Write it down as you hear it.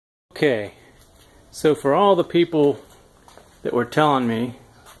Okay, so for all the people that were telling me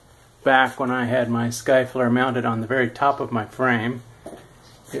back when I had my Skyflar mounted on the very top of my frame,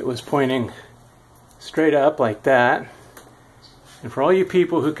 it was pointing straight up like that. And for all you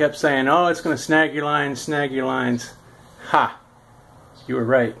people who kept saying, oh, it's going to snag your lines, ha, you were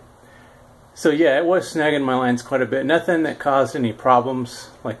right. So yeah, it was snagging my lines quite a bit. Nothing that caused any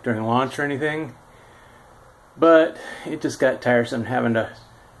problems like during launch or anything, but it just got tiresome having to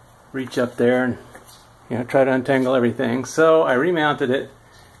reach up there and try to untangle everything. So I remounted it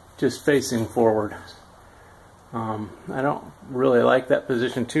just facing forward. I don't really like that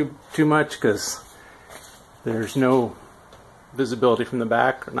position too much because there's no visibility from the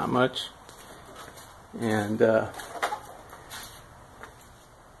back, or not much, and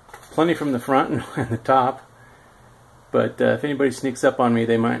plenty from the front and the top, but if anybody sneaks up on me,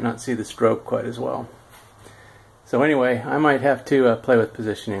 they might not see the strobe quite as well. So anyway, I might have to play with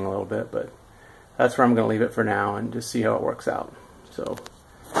positioning a little bit, but that's where I'm going to leave it for now and just see how it works out. So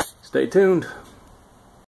stay tuned.